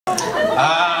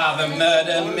a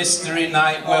murder mystery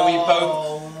night where we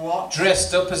both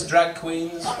dressed up as drag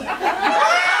queens. Carl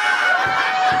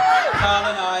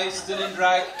and I, still in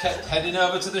drag, kept heading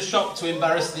over to the shop to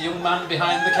embarrass the young man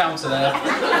behind the counter there.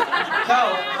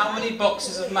 Carl, how many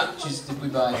boxes of matches did we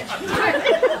buy?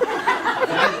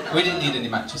 We didn't need any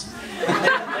matches.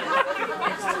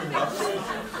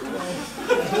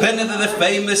 Then there are the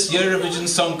famous Eurovision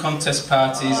Song Contest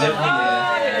parties every year,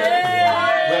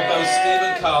 where both Steve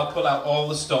and Carl pull out all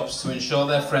the stops to ensure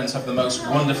their friends have the most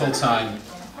wonderful time,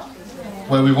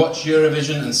 where we watch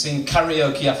Eurovision and sing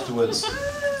karaoke afterwards,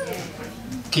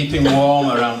 keeping warm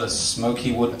around a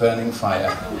smoky wood-burning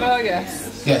fire. Oh,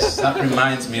 yes. Yes, that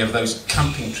reminds me of those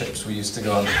camping trips we used to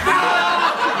go on.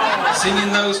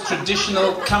 Singing those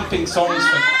traditional camping songs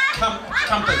for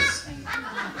campers.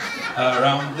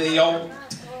 Around the old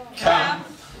campfire,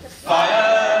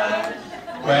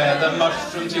 where the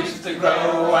mushrooms used to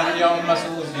grow and your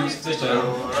muscles used to show.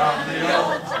 Around the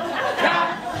old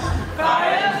campfire.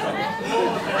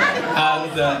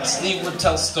 And Steve would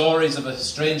tell stories of a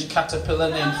strange caterpillar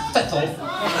named Fettle,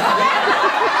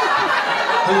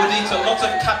 who would eat a lot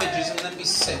of cabbages and then be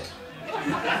sick.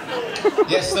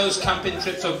 Yes, those camping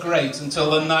trips were great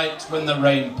until the night when the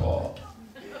rain poured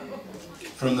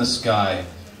from the sky,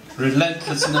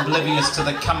 relentless and oblivious to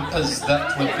the campers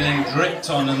that were being dripped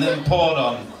on and then poured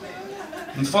on.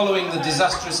 And following the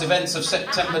disastrous events of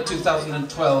September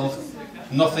 2012,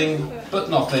 nothing but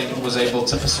nothing was able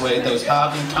to persuade those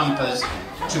hardened campers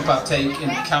to partake in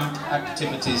camp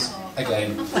activities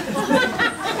again.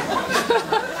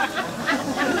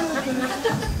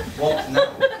 What now?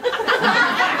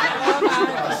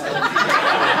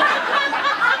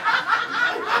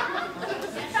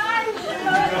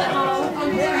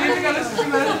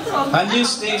 I knew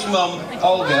Steve's mum,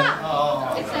 Olga,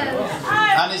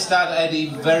 and his dad, Eddie,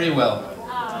 very well.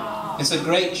 It's a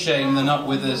great shame they're not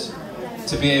with us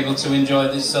to be able to enjoy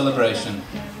this celebration.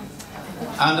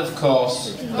 And of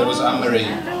course, there was Anne-Marie,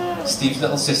 Steve's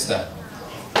little sister.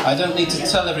 I don't need to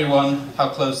tell everyone how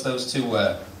close those two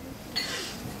were.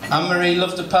 Anne-Marie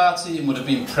loved a party and would have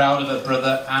been proud of her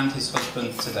brother and his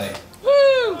husband today.